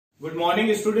Good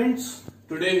morning, students.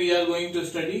 Today we are going to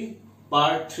study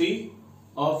part 3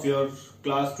 of your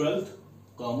class 12th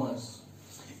commerce.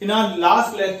 In our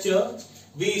last lecture,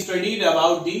 we studied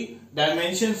about the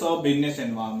dimensions of business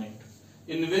environment,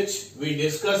 in which we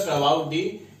discussed about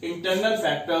the internal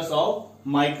factors of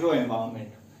micro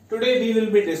environment. Today we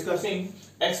will be discussing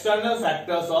external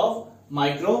factors of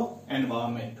micro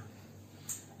environment.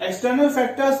 External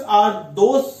factors are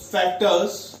those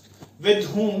factors with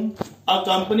whom a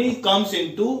company comes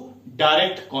into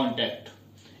direct contact.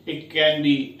 It can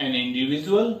be an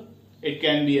individual, it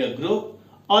can be a group,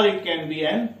 or it can be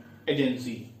an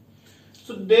agency.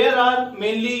 So there are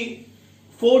mainly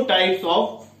 4 types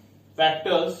of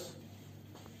factors.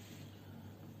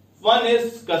 One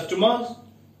is customers,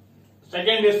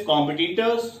 second is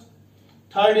competitors,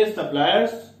 third is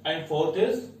suppliers, and fourth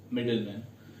is middlemen.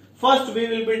 First we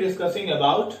will be discussing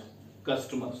about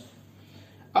customers.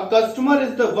 A customer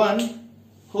is the one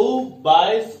who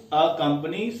buys a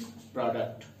company's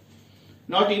product.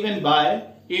 Not even buy,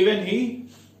 even he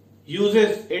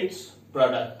uses its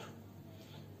product.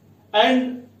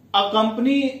 And a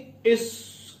company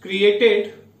is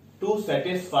created to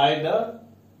satisfy the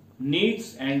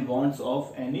needs and wants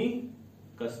of any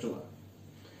customer.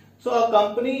 So a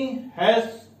company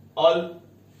has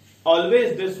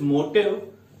always this motive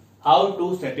how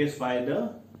to satisfy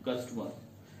the customer.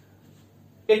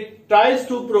 It tries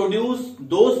to produce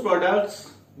those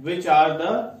products which are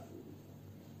the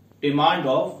demand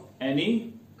of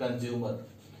any consumer,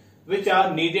 which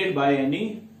are needed by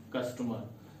any customer.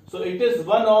 So it is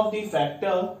one of the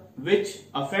factors which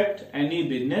affect any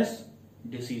business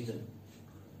decision.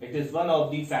 It is one of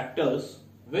the factors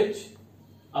which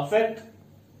affect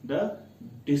the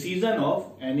decision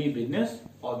of any business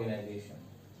organization.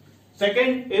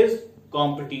 Second is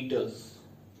competitors.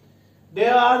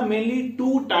 There are mainly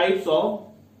 2 types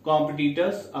of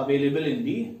competitors available in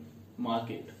the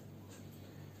market.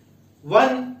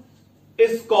 One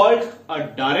is called a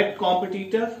direct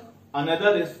competitor,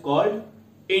 another is called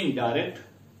indirect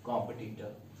competitor.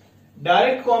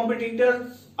 Direct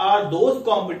competitors are those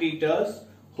competitors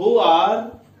who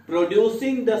are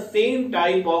producing the same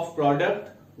type of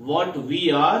product what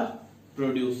we are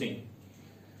producing.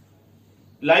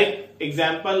 Like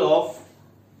example of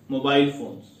mobile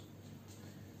phones.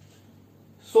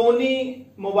 Sony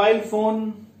mobile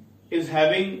phone is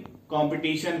having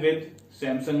competition with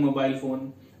Samsung mobile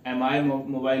phone, MI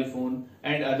mobile phone,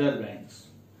 and other brands.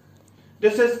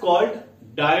 This is called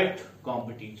direct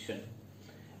competition.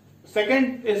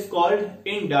 Second is called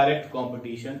indirect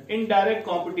competition. Indirect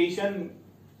competition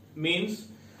means,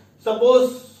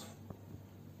 suppose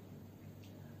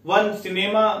one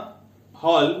cinema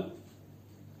hall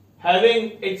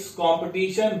having its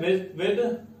competition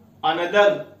with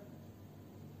another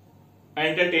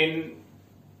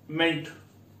entertainment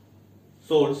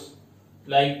source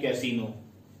like casino.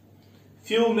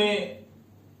 Few may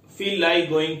feel like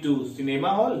going to cinema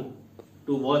hall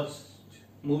to watch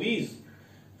movies.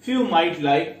 Few might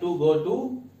like to go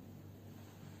to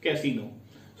casino.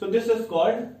 So this is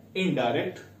called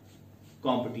indirect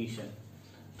competition.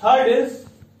 Third is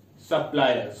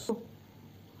suppliers.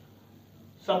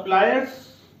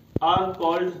 Suppliers are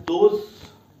called those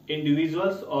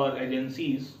individuals or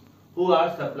agencies who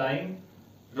are supplying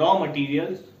raw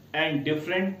materials and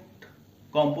different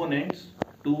components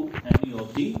to any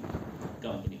of the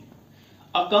company.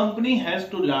 A company has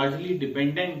to largely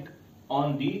dependent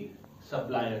on the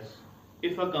suppliers.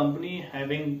 If a company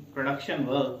having production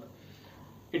work,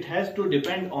 it has to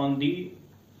depend on the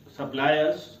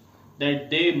suppliers that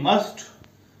they must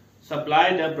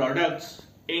supply the products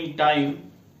in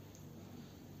time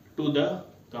to the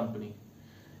company.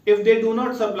 If they do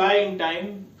not supply in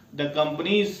time, the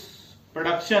company's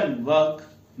production work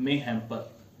may hamper.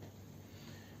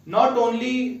 Not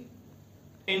only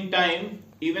in time,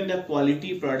 even the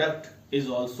quality product is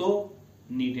also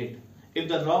needed. If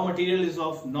the raw material is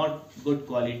of not good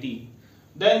quality,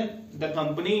 then the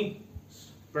company's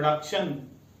production,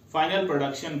 final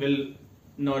production will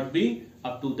not be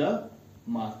up to the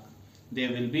mark. There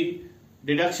will be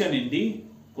reduction in the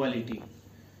quality.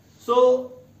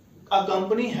 So a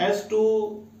company has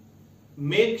to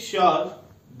make sure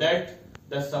that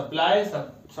the supplier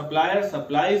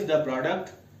supplies the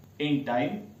product in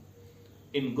time,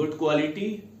 in good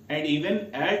quality, and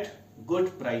even at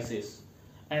good prices.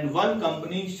 And one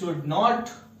company should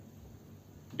not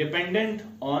dependent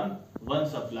on one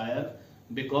supplier,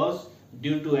 because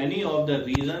due to any of the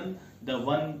reason the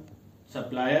one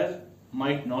supplier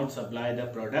might not supply the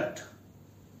product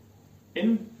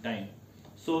in time.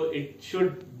 So it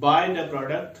should buy the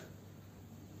product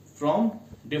from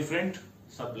different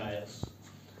suppliers.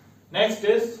 Next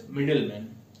is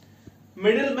middlemen.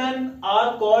 Middlemen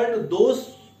are called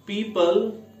those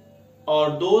people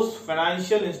or those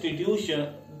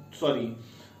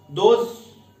those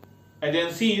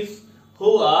agencies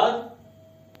who are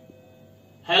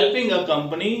helping a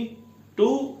company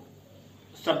to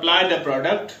supply the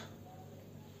product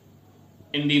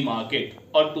in the market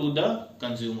or to the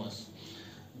consumers.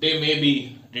 They may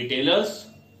be retailers,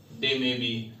 they may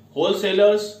be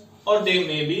wholesalers, or they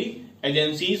may be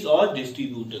agencies or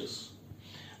distributors.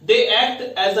 They act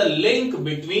as a link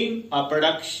between a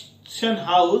production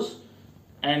house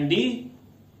and the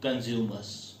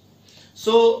consumers.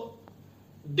 So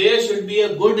there should be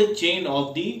a good chain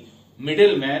of the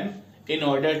middleman in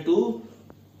order to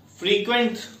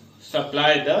frequent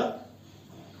supply the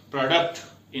product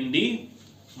in the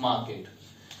market.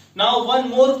 Now one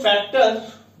more factor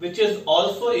which is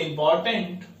also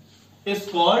important is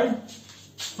called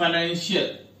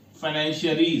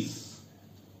financiaries.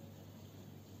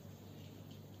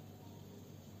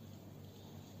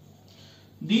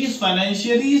 These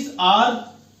financiaries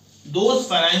are those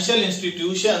financial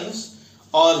institutions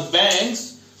or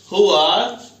banks who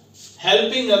are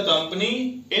helping a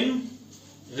company in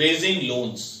raising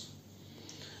loans.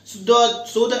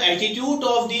 So the attitude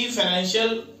of the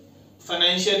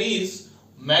financiaries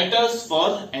matters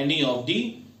for any of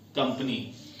the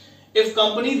company. If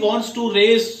company wants to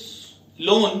raise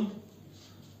loan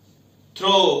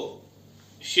through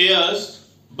shares,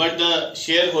 but the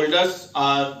shareholders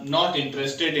are not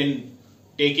interested in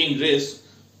taking risk,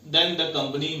 then the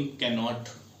company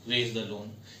cannot raise the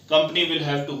loan. Company will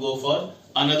have to go for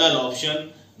another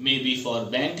option, maybe for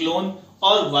bank loan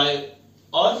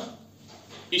or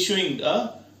issuing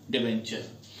a debenture.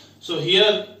 So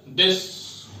here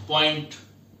this point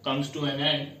comes to an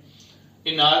end.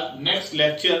 In our next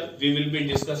lecture, we will be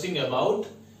discussing about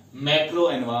macro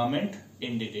environment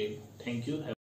in detail. Thank you.